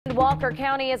Walker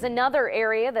County is another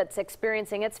area that's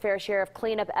experiencing its fair share of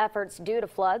cleanup efforts due to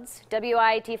floods.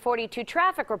 WIAT 42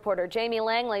 traffic reporter Jamie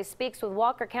Langley speaks with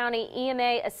Walker County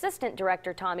EMA Assistant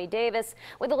Director Tommy Davis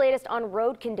with the latest on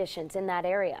road conditions in that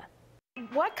area.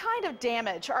 What kind of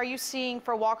damage are you seeing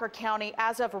for Walker County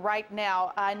as of right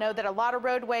now? I know that a lot of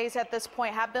roadways at this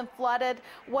point have been flooded.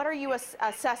 What are you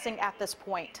assessing at this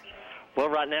point? Well,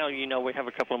 right now, we have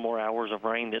a couple of more hours of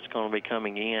rain that's going to be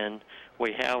coming in.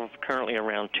 We have currently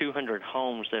around 200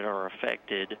 homes that are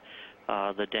affected.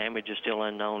 The damage is still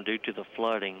unknown due to the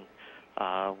flooding.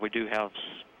 We do have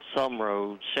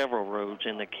several roads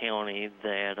in the county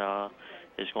that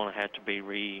is going to have to be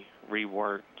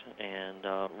reworked and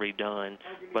redone,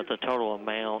 but the total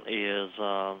amount is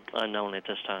unknown at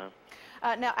this time.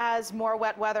 Now, as more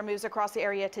wet weather moves across the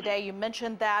area today, you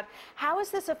mentioned that. How is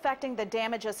this affecting the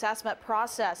damage assessment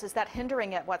process? Is that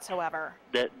hindering it whatsoever?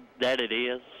 That it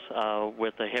is.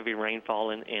 With the heavy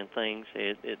rainfall and things,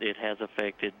 it has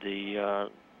affected the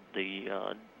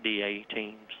DA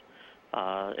teams.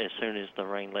 As soon as the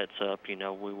rain lets up, we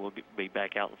will be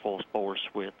back out in full force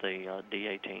with the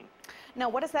DA team. Now,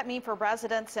 what does that mean for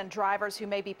residents and drivers who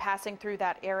may be passing through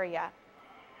that area?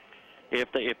 If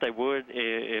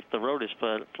the road is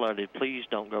flooded, please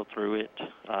don't go through it.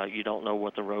 You don't know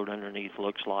what the road underneath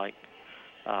looks like.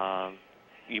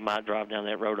 You might drive down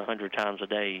that road 100 times a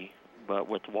day, but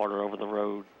with the water over the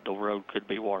road could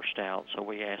be washed out. So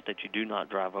we ask that you do not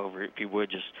drive over it. If you would,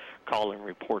 just call and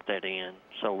report that in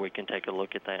so we can take a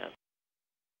look at that.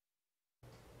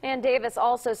 And Davis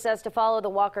also says to follow the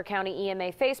Walker County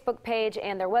EMA Facebook page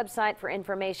and their website for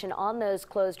information on those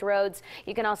closed roads.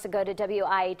 You can also go to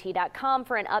WIAT.com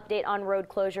for an update on road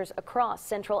closures across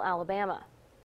central Alabama.